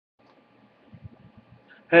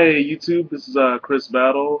Hey YouTube, this is Chris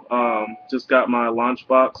Battle. Just got my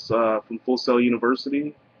LaunchBox from Full Sail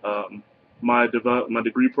University. Um, my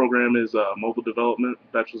degree program is mobile development,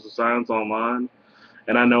 Bachelor's of Science online.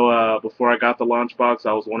 And I know before I got the LaunchBox,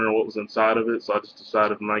 I was wondering what was inside of it, so I just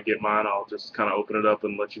decided when I get mine, I'll just kind of open it up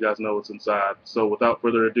and let you guys know what's inside. So without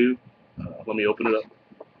further ado, let me open it up.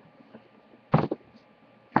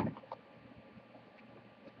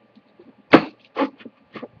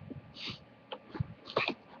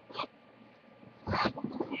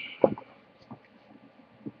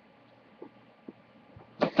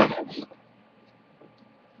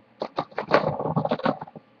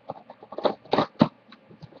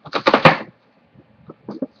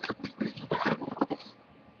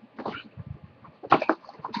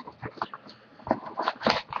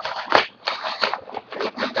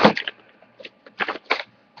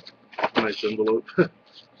 Nice envelope.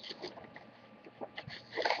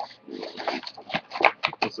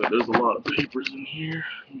 So there's a lot of papers in here.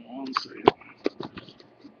 One second.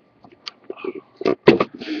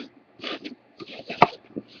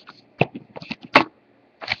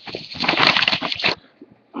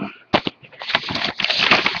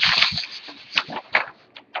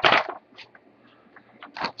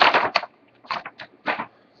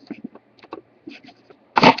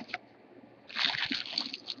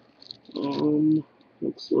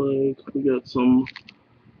 Looks like we got some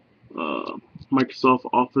uh, Microsoft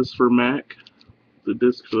Office for Mac, the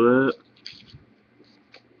disk for that.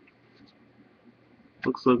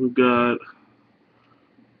 Looks like we've got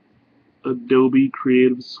Adobe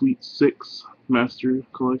Creative Suite 6 Master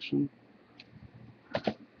Collection.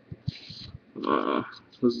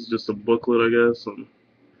 This is just a booklet, I guess, an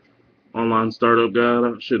online startup guide.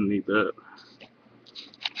 I shouldn't need that.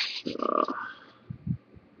 Uh,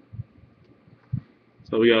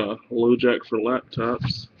 so we got a LoJack for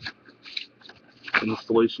laptops,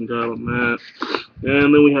 installation guide on that,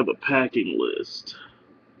 and then we have a packing list.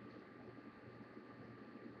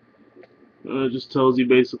 It just tells you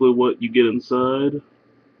basically what you get inside.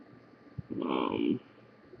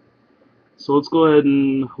 So let's go ahead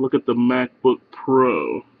and look at the MacBook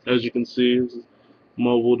Pro. As you can see, it's a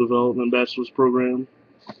mobile development bachelor's program.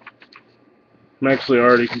 I'm actually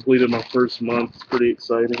already completed my first month. It's pretty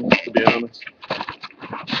exciting, to be honest.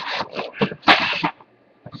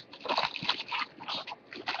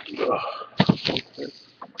 Okay.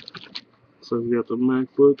 So we got the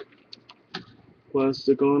MacBook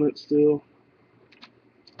plastic on it still.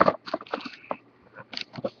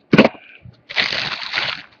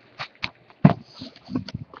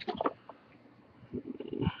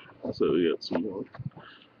 So we got some more.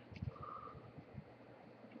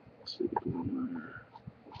 Let's see what's on there.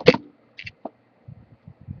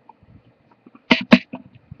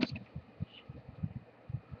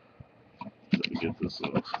 Let me get this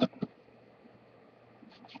off.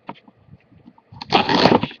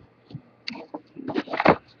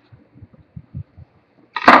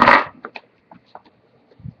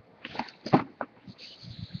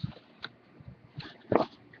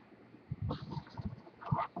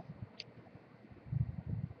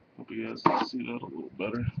 Hope you guys can see that a little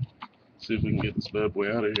better. See if we can get this bad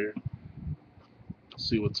boy out of here.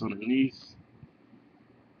 See what's underneath.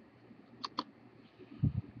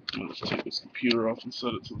 I'm gonna just take this computer off and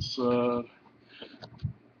set it to the side.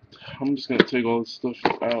 I'm just gonna take all this stuff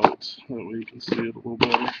out, that way you can see it a little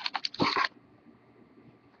better.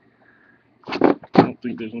 I don't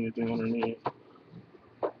think there's anything underneath.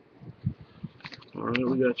 Alright,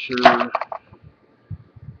 we got your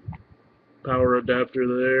power adapter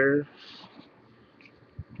there.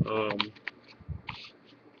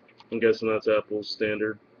 I'm guessing that's Apple's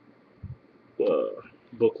standard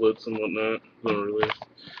booklets and whatnot. Don't really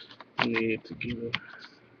need to give it.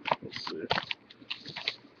 Let's see.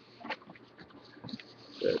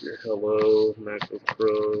 Got your Hello MacBook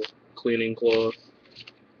Pro cleaning cloth.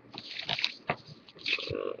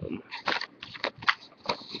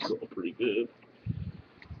 It's all pretty good.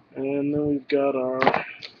 And then we've got our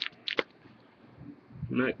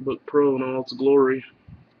MacBook Pro in all its glory.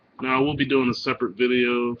 Now, I will be doing a separate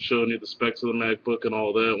video showing you the specs of the MacBook and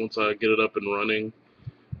all that once I get it up and running.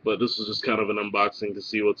 But this is just kind of an unboxing to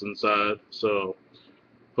see what's inside. So,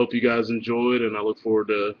 hope you guys enjoyed, and I look forward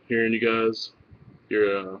to hearing you guys,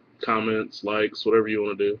 your comments, likes, whatever you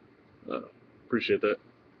want to do. Appreciate that.